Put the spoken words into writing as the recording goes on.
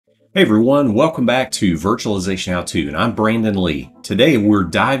Hey everyone, welcome back to Virtualization How-To, and I'm Brandon Lee. Today we're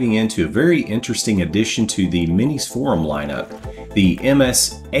diving into a very interesting addition to the Minisforum lineup, the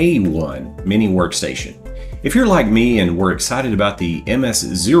MS-A1 mini workstation. If you're like me and were excited about the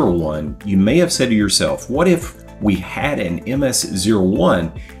MS-01, you may have said to yourself, what if we had an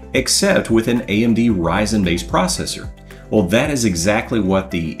MS-01 except with an AMD Ryzen-based processor? Well, that is exactly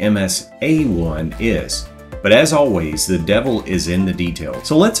what the MS-A1 is. But as always, the devil is in the detail.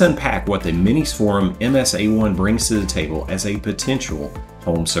 So let's unpack what the Minisforum MS-A1 brings to the table as a potential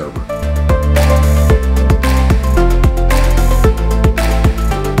home server.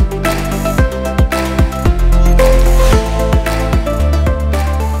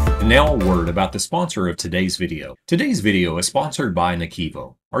 And now a word about the sponsor of today's video. Today's video is sponsored by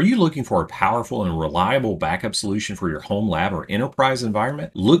NAKIVO. Are you looking for a powerful and reliable backup solution for your home lab or enterprise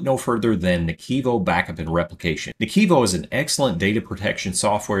environment? Look no further than NAKIVO Backup and Replication. NAKIVO is an excellent data protection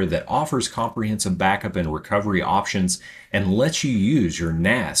software that offers comprehensive backup and recovery options and lets you use your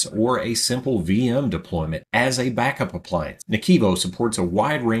NAS or a simple VM deployment as a backup appliance. NAKIVO supports a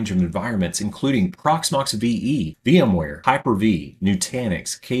wide range of environments including Proxmox VE, VMware, Hyper-V,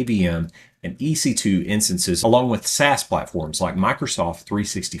 Nutanix, KVM, and EC2 instances, along with SaaS platforms like Microsoft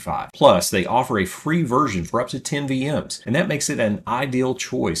 365. Plus, they offer a free version for up to 10 VMs, and that makes it an ideal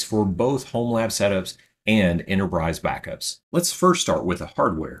choice for both home lab setups and enterprise backups. Let's first start with the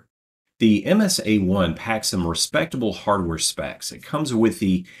hardware. The MS-A1 packs some respectable hardware specs. It comes with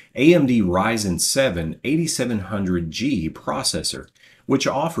the AMD Ryzen 7 8700G processor, which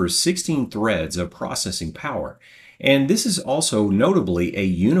offers 16 threads of processing power. And this is also notably a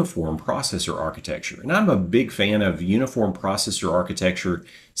uniform processor architecture. And I'm a big fan of uniform processor architecture,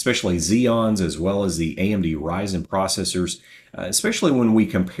 especially Xeons as well as the AMD Ryzen processors, especially when we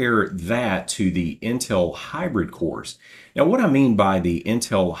compare that to the Intel hybrid cores. Now, what I mean by the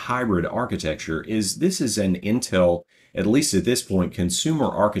Intel hybrid architecture is this is an Intel, at least at this point, consumer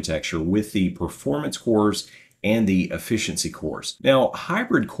architecture with the performance cores and the efficiency cores. Now,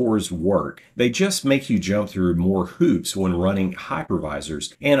 hybrid cores work. They just make you jump through more hoops when running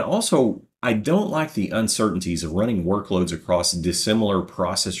hypervisors. And also, I don't like the uncertainties of running workloads across dissimilar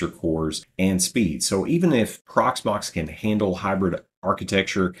processor cores and speeds. So even if Proxmox can handle hybrid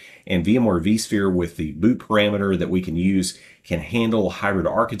architecture and VMware vSphere with the boot parameter that we can use can handle hybrid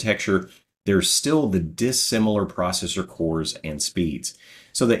architecture, there's still the dissimilar processor cores and speeds.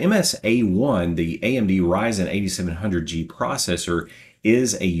 So the MS-A1, the AMD Ryzen 8700G processor,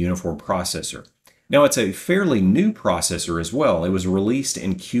 is a uniform processor. Now, it's a fairly new processor as well. It was released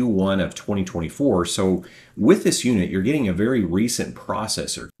in Q1 of 2024, so with this unit, you're getting a very recent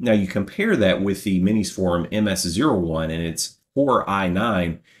processor. Now, you compare that with the Minisforum MS-01 and its Core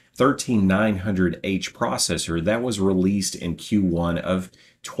i9 13900H processor that was released in Q1 of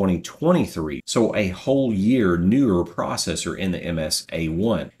 2023. So a whole year newer processor in the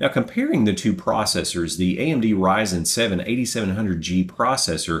MS-A1. Now, comparing the two processors, the AMD Ryzen 7 8700G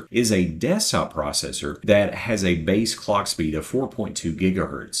processor is a desktop processor that has a base clock speed of 4.2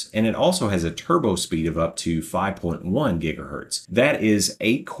 gigahertz, and it also has a turbo speed of up to 5.1 gigahertz. That is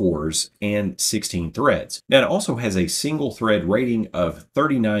 8 cores and 16 threads. Now, it also has a single thread rating of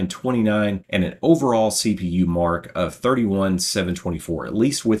 3929 and an overall CPU mark of 31724, at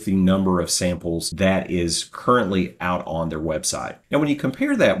least with the number of samples that is currently out on their website. Now, when you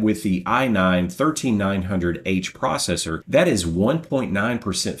compare that with the i9 13900H processor, that is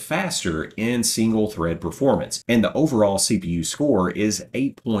 1.9% faster in single thread performance, and the overall CPU score is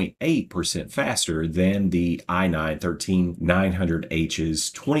 8.8% faster than the i9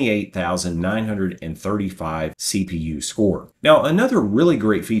 13900H's 28,935 CPU score. Now, another really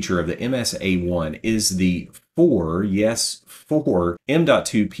great feature of the MS-A1 is the four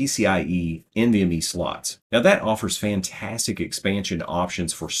M.2 PCIe NVMe slots. Now, that offers fantastic expansion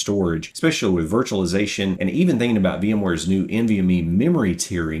options for storage, especially with virtualization and even thinking about VMware's new NVMe memory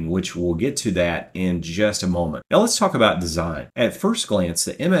tiering, which we'll get to that in just a moment. Now, let's talk about design. At first glance,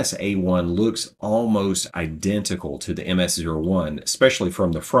 the MS-A1 looks almost identical to the MS-01, especially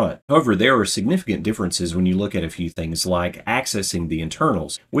from the front. However, there are significant differences when you look at a few things like accessing the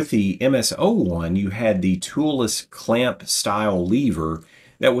internals. With the MS-01, you had the toolless clamp style lever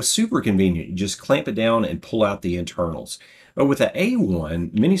that was super convenient. You just clamp it down and pull out the internals. But with the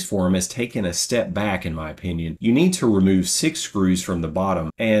A1, Minisforum has taken a step back, in my opinion. You need to remove 6 screws from the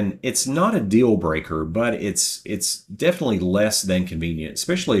bottom, and it's not a deal breaker, but it's definitely less than convenient,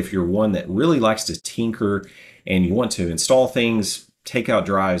 especially if you're one that really likes to tinker and you want to install things, take out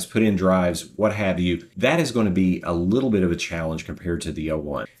drives, put in drives, what have you. That is going to be a little bit of a challenge compared to the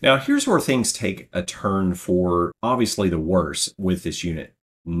 01. Now, here's where things take a turn for obviously the worse with this unit.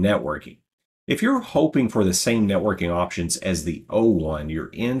 networking. If you're hoping for the same networking options as the O1, you're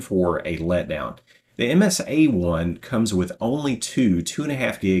in for a letdown. The MS-A1 comes with only two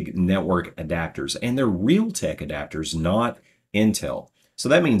 2.5 gig network adapters, and they're Realtek adapters, not Intel. So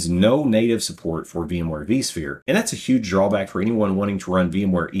that means no native support for VMware vSphere. And that's a huge drawback for anyone wanting to run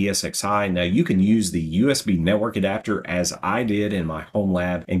VMware ESXi. Now you can use the USB network adapter as I did in my home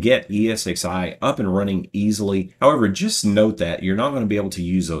lab and get ESXi up and running easily. However, just note that you're not going to be able to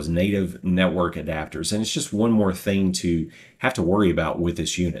use those native network adapters. And it's just one more thing to have to worry about with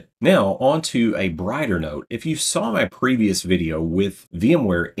this unit. Now, on to a brighter note. If you saw my previous video with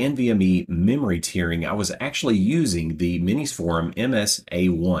VMware NVMe memory tiering, I was actually using the Minisforum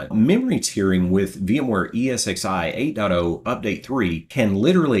MS-A1. Memory tiering with VMware ESXi 8.0 Update 3 can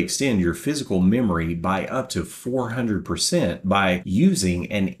literally extend your physical memory by up to 400% by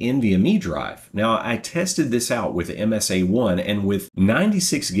using an NVMe drive. Now, I tested this out with the MS-A1, and with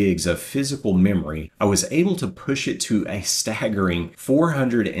 96 gigs of physical memory, I was able to push it to a staggering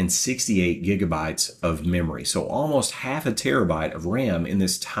 468 gigabytes of memory. So almost half a terabyte of RAM in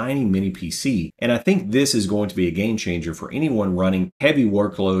this tiny mini PC. And I think this is going to be a game changer for anyone running heavy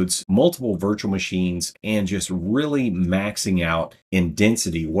workloads, multiple virtual machines, and just really maxing out in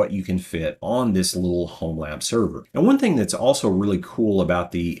density what you can fit on this little home lab server. And one thing that's also really cool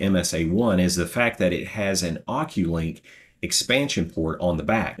about the MS-A1 is the fact that it has an OCulink expansion port on the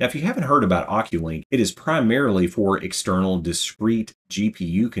back. Now, if you haven't heard about OCulink, it is primarily for external discrete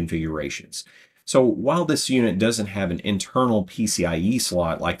GPU configurations. So while this unit doesn't have an internal PCIe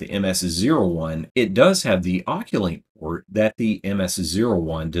slot like the MS-01, it does have the OCulink port that the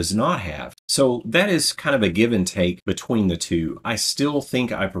MS-01 does not have. So that is kind of a give and take between the two. I still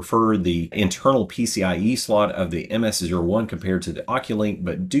think I prefer the internal PCIe slot of the MS-01 compared to the OCulink,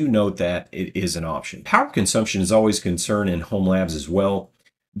 but do note that it is an option. Power consumption is always a concern in home labs as well.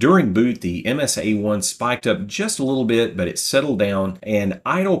 During boot, the MS-A1 spiked up just a little bit, but it settled down, and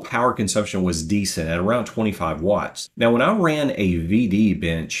idle power consumption was decent at around 25 watts. Now, when I ran a VD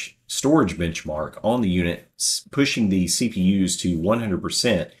bench storage benchmark on the unit, pushing the CPUs to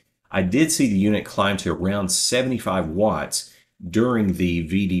 100%, I did see the unit climb to around 75 watts during the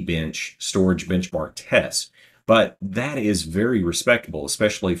VD bench storage benchmark test. But that is very respectable,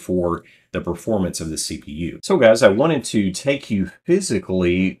 especially for the performance of the CPU. So guys, I wanted to take you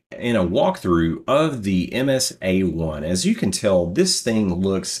physically in a walkthrough of the MS-A1. As you can tell, this thing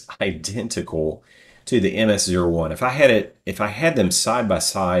looks identical to the MS-01. If I had them side by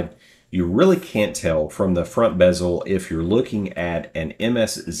side, you really can't tell from the front bezel if you're looking at an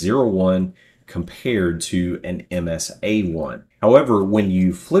MS-01 compared to an MS-A1. However, when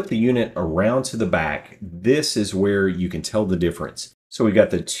you flip the unit around to the back, this is where you can tell the difference. So we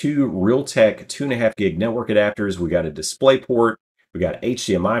got the two Realtek 2.5 gig network adapters, we got a display port, we got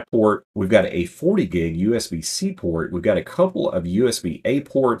HDMI port, we've got a 40 gig USB-C port, we've got a couple of USB-A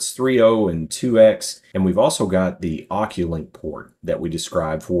ports, 3.0 and 2X, and we've also got the OCulink port that we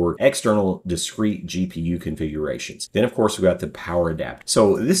described for external discrete GPU configurations. Then of course we've got the power adapter.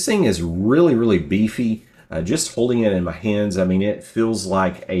 So this thing is really, really beefy. Just holding it in my hands, I mean, it feels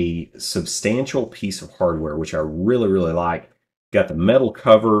like a substantial piece of hardware, which I really, really like. Got the metal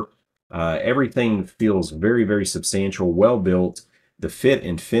cover. Everything feels very, very substantial, well built. The fit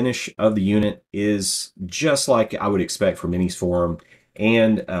and finish of the unit is just like I would expect from Minisforum,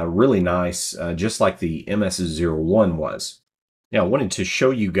 and really nice, just like the MS-01 was. Now, I wanted to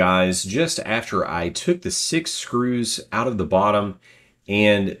show you guys just after I took the 6 screws out of the bottom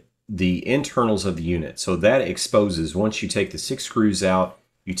and the internals of the unit. So that exposes, once you take the 6 screws out,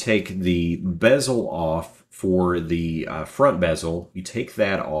 you take the bezel off for the front bezel, you take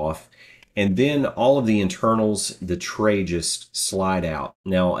that off, and then all of the internals, the tray just slide out.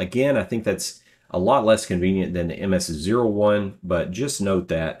 Now, again, I think that's a lot less convenient than the MS-01, but just note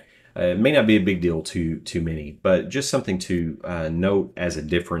that it may not be a big deal to many, but just something to note as a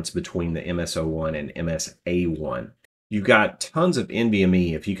difference between the MS-01 and MS-A1. You've got tons of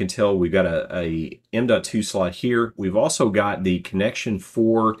NVMe. If you can tell, we've got a M.2 slot here. We've also got the connection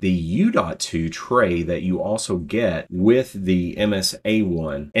for the U.2 tray that you also get with the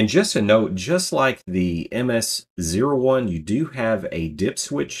MS-A1. And just a note, just like the MS-01, you do have a dip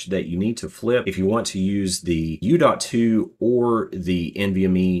switch that you need to flip if you want to use the U.2 or the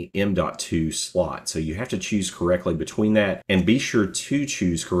NVMe M.2 slot. So you have to choose correctly between that, and be sure to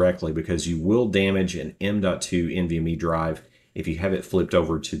choose correctly because you will damage an M.2 NVMe drive if you have it flipped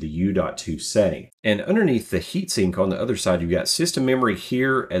over to the U.2 setting. And underneath the heatsink on the other side, you've got system memory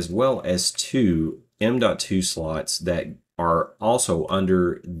here, as well as 2 M.2 slots that are also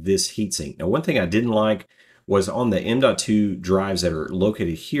under this heatsink. Now, one thing I didn't like was on the M.2 drives that are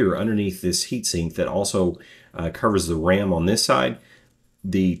located here underneath this heatsink that also covers the RAM on this side.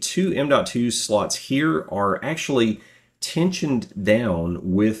 The two M.2 slots here are actually tensioned down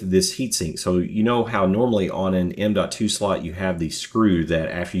with this heatsink. So you know how normally on an M.2 slot you have the screw that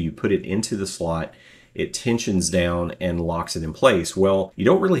after you put it into the slot, it tensions down and locks it in place. Well, you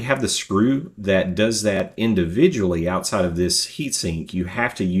don't really have the screw that does that individually outside of this heatsink. You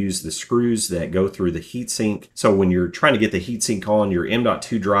have to use the screws that go through the heatsink. So when you're trying to get the heatsink on, your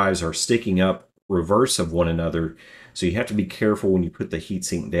M.2 drives are sticking up reverse of one another. So you have to be careful when you put the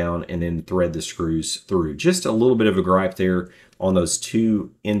heatsink down and then thread the screws through. Just a little bit of a gripe there on those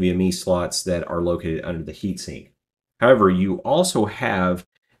two NVMe slots that are located under the heatsink. However, you also have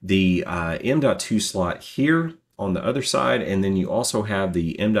the M.2 slot here on the other side, and then you also have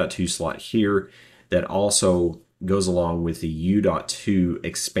the M.2 slot here that also goes along with the U.2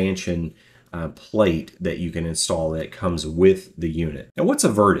 expansion plate that you can install that comes with the unit. Now, what's a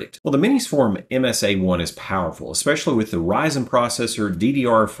verdict? Well, the Minisforum MS-A1 is powerful, especially with the Ryzen processor,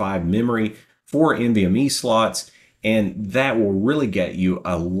 DDR5 memory, 4 NVMe slots, and that will really get you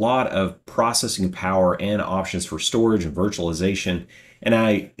a lot of processing power and options for storage and virtualization. And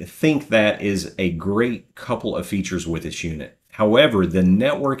I think that is a great couple of features with this unit. However, the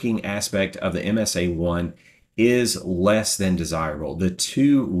networking aspect of the MS-A1 is less than desirable. The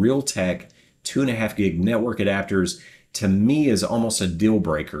two Realtek 2.5 gig network adapters to me is almost a deal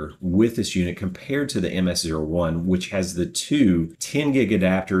breaker with this unit compared to the MS-01, which has the two 10 gig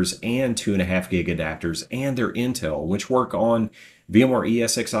adapters and 2.5 gig adapters and their Intel, which work on VMware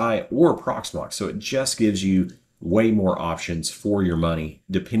ESXi or Proxmox. So it just gives you way more options for your money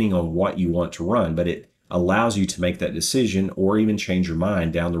depending on what you want to run, but it allows you to make that decision or even change your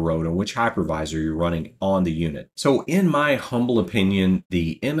mind down the road on which hypervisor you're running on the unit. So in my humble opinion,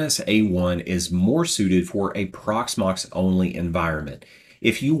 the MS-A1 is more suited for a Proxmox only environment.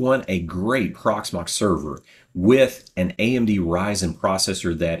 If you want a great Proxmox server with an AMD Ryzen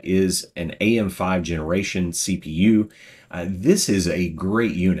processor that is an AM5 generation CPU, this is a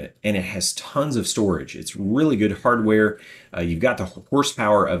great unit, and it has tons of storage. It's really good hardware. You've got the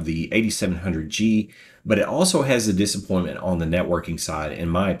horsepower of the 8700G, but it also has the disappointment on the networking side, in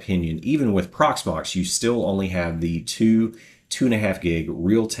my opinion. Even with Proxmox, you still only have the two 2.5 gig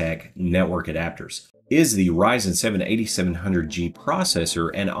Realtek network adapters. Is the Ryzen 7 8700G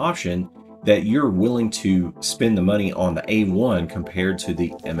processor an option that you're willing to spend the money on the A1 compared to the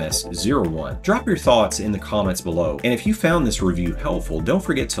MS-01? Drop your thoughts in the comments below. And if you found this review helpful, don't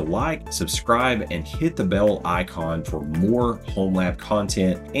forget to like, subscribe, and hit the bell icon for more home lab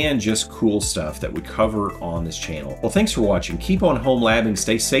content and just cool stuff that we cover on this channel. Well, thanks for watching. Keep on home labbing,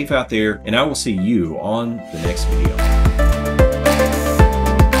 stay safe out there, and I will see you on the next video.